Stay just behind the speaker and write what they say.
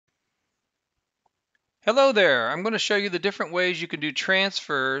Hello there. I'm going to show you the different ways you can do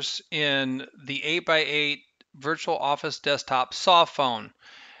transfers in the 8x8 Virtual Office Desktop soft phone.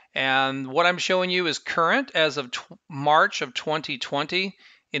 And what I'm showing you is current as of March of 2020.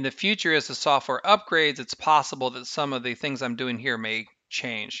 In the future, as the software upgrades, it's possible that some of the things I'm doing here may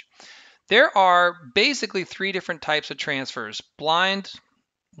change. There are basically three different types of transfers: blind,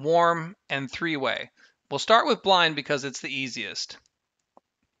 warm, and three-way. We'll start with blind because it's the easiest.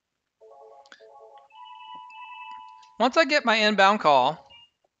 Once I get my inbound call,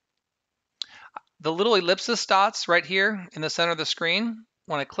 the little ellipsis dots right here in the center of the screen,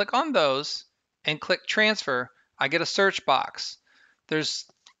 when I click on those and click transfer, I get a search box. There's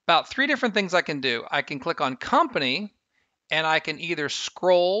about three different things I can do. I can click on company and I can either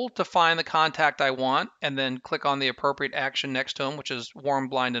scroll to find the contact I want and then click on the appropriate action next to them, which is warm,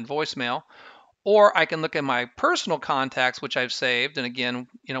 blind, and voicemail. Or I can look at my personal contacts, which I've saved. And again,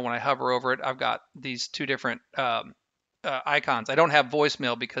 when I hover over it, I've got these two different icons. I don't have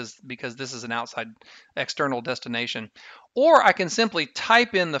voicemail because this is an outside external destination. Or I can simply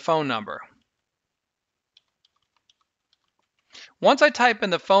type in the phone number. Once I type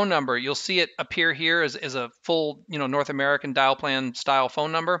in the phone number, you'll see it appear here as a full, North American dial plan style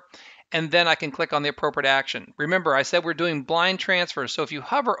phone number. And then I can click on the appropriate action. Remember, I said we're doing blind transfers. So if you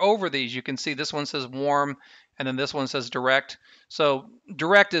hover over these, you can see this one says warm, and then this one says direct. So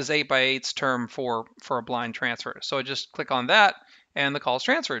direct is 8x8's term for a blind transfer. So I just click on that, and the call is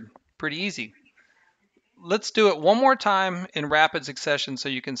transferred. Pretty easy. Let's do it one more time in rapid succession so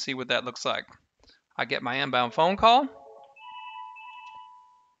you can see what that looks like. I get my inbound phone call.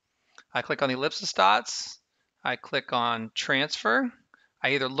 I click on the ellipsis dots. I click on transfer.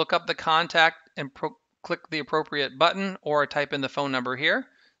 I either look up the contact and click the appropriate button, or I type in the phone number here.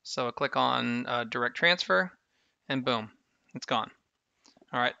 So I click on direct transfer, and boom, it's gone.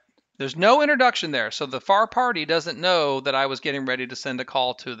 All right. There's no introduction there, so the far party doesn't know that I was getting ready to send a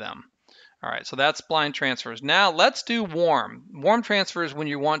call to them. All right, so that's blind transfers. Now let's do warm. Warm transfers when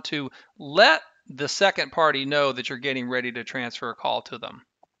you want to let the second party know that you're getting ready to transfer a call to them.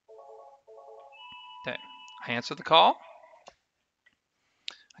 Okay, I answer the call.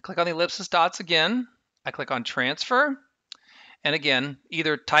 I click on the ellipsis dots again. I click on transfer. And again,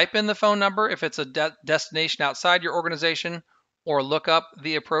 either type in the phone number if it's a destination outside your organization, or look up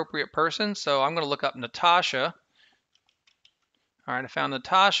the appropriate person. So I'm going to look up Natasha. All right, I found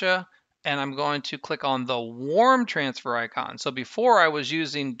Natasha, and I'm going to click on the warm transfer icon. So before I was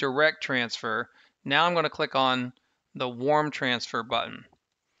using direct transfer, now I'm going to click on the warm transfer button.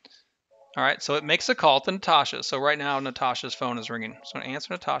 All right, so it makes a call to Natasha. So right now, Natasha's phone is ringing. So I'm going to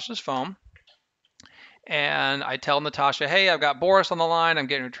answer Natasha's phone. And I tell Natasha, hey, I've got Boris on the line. I'm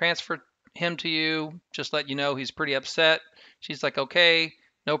getting to transfer him to you. Just let you know he's pretty upset. She's like, okay,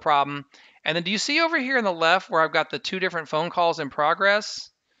 no problem. And then do you see over here on the left where I've got the two different phone calls in progress?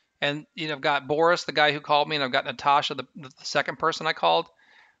 And I've got Boris, the guy who called me, and I've got Natasha, the second person I called.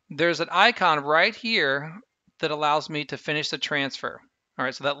 There's an icon right here that allows me to finish the transfer. All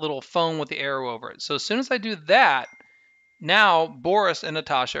right, so that little phone with the arrow over it. So as soon as I do that, now Boris and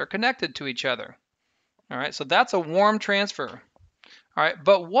Natasha are connected to each other. All right, so that's a warm transfer. All right,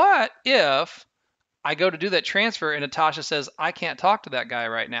 but what if I go to do that transfer and Natasha says, I can't talk to that guy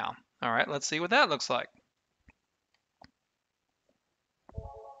right now? All right, let's see what that looks like.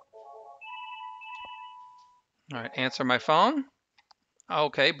 All right, answer my phone.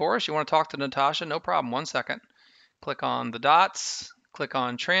 Okay, Boris, you want to talk to Natasha? No problem, 1 second. Click on the dots, click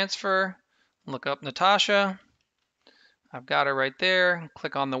on transfer, look up Natasha. I've got her right there.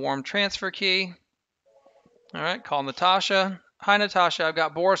 Click on the warm transfer key. All right, call Natasha. Hi, Natasha, I've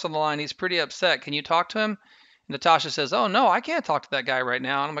got Boris on the line. He's pretty upset. Can you talk to him? Natasha says, oh, no, I can't talk to that guy right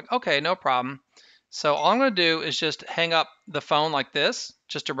now. And I'm like, okay, no problem. So all I'm going to do is just hang up the phone like this,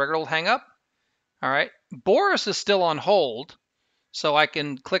 just a regular old hang up. All right. Boris is still on hold, so I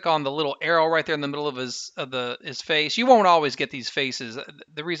can click on the little arrow right there in the middle of his face. You won't always get these faces.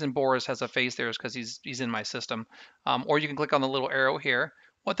 The reason Boris has a face there is because he's in my system. Or you can click on the little arrow here.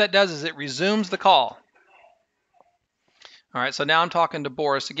 What that does is it resumes the call. All right, so now I'm talking to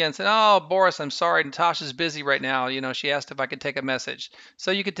Boris again, saying, oh, Boris, I'm sorry, Natasha's busy right now. She asked if I could take a message.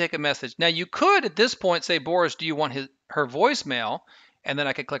 So you could take a message. Now, you could, at this point, say, Boris, do you want her voicemail? And then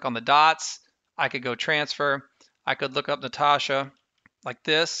I could click on the dots. I could go transfer. I could look up Natasha like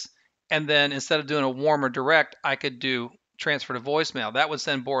this. And then instead of doing a warm or direct, I could do transfer to voicemail. That would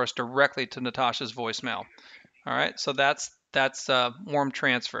send Boris directly to Natasha's voicemail. All right, so that's warm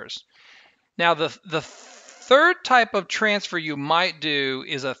transfers. Now, the third type of transfer you might do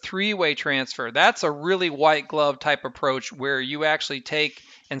is a three-way transfer. That's a really white glove type approach where you actually take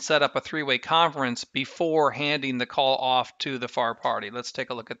and set up a three-way conference before handing the call off to the far party. Let's take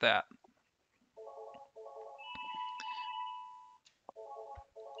a look at that.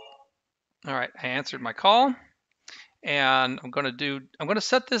 All right, I answered my call, and I'm going to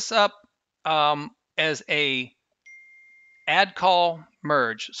set this up as a add call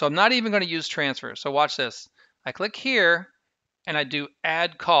merge. So I'm not even going to use transfer. So watch this. I click here and I do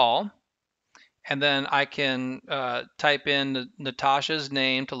add call, and then I can type in Natasha's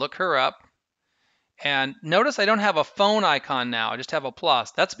name to look her up. And notice I don't have a phone icon now. I just have a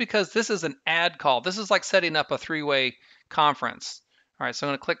plus. That's because this is an add call. This is like setting up a three-way conference. All right, so I'm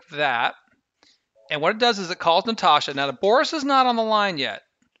going to click that. And what it does is it calls Natasha. Now, Boris is not on the line yet.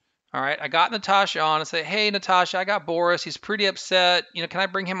 All right, I got Natasha on and say, hey, Natasha, I got Boris. He's pretty upset. Can I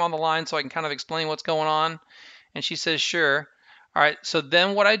bring him on the line so I can kind of explain what's going on? And she says, sure. All right, so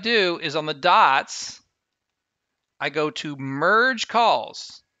then what I do is on the dots, I go to merge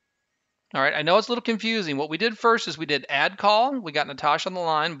calls. All right, I know it's a little confusing. What we did first is we did add call. We got Natasha on the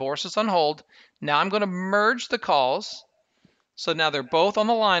line. Boris is on hold. Now I'm going to merge the calls. So now they're both on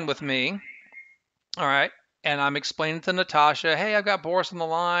the line with me. All right. And I'm explaining to Natasha, hey, I've got Boris on the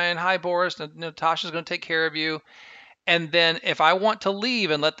line. Hi, Boris. Natasha's going to take care of you. And then if I want to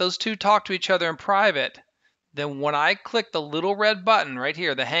leave and let those two talk to each other in private, then when I click the little red button right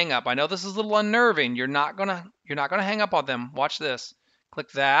here, the hang up, I know this is a little unnerving. You're not gonna hang up on them. Watch this. Click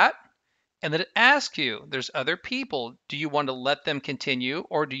that. And then it asks you, there's other people. Do you want to let them continue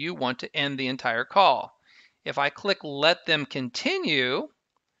or do you want to end the entire call? If I click let them continue,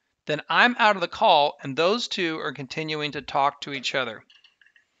 then I'm out of the call and those two are continuing to talk to each other.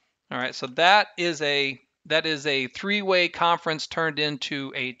 All right, so that is a three-way conference turned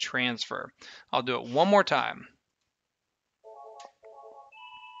into a transfer. I'll do it one more time.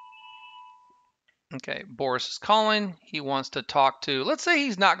 Okay, Boris is calling. He wants to talk to, let's say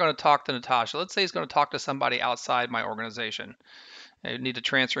he's not going to talk to Natasha. Let's say he's going to talk to somebody outside my organization. I need to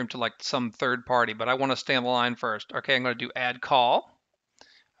transfer him to like some third party, but I want to stay on the line first. Okay, I'm going to do add call.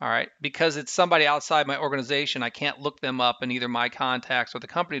 All right, because it's somebody outside my organization, I can't look them up in either my contacts or the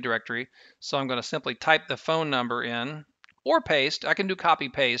company directory. So I'm going to simply type the phone number in or paste. I can do copy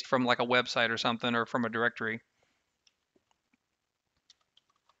paste from like a website or something or from a directory.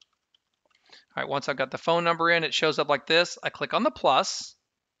 All right, once I've got the phone number in, it shows up like this. I click on the plus.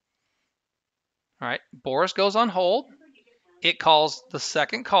 All right, Boris goes on hold. It calls the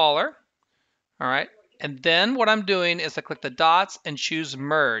second caller. All right, and then what I'm doing is I click the dots and choose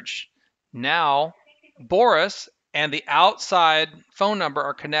merge. Now, Boris and the outside phone number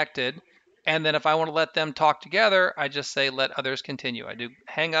are connected. And then if I want to let them talk together, I just say let others continue. I do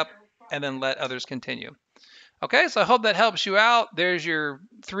hang up and then let others continue. Okay, so I hope that helps you out. There's your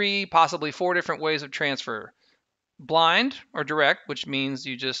 3, possibly 4 different ways of transfer. Blind or direct, which means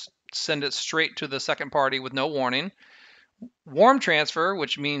you just send it straight to the second party with no warning. Warm transfer,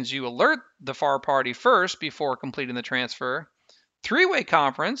 which means you alert the far party first before completing the transfer. Three-way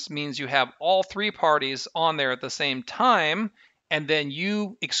conference means you have all 3 parties on there at the same time, and then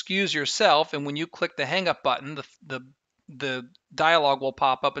you excuse yourself, and when you click the hang up button, the dialog will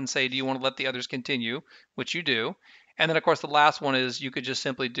pop up and say, do you want to let the others continue, which you do. And then, of course, the last one is you could just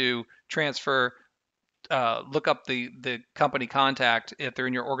simply do transfer, look up the company contact if they're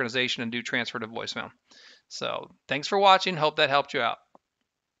in your organization and do transfer to voicemail. So thanks for watching. Hope that helped you out.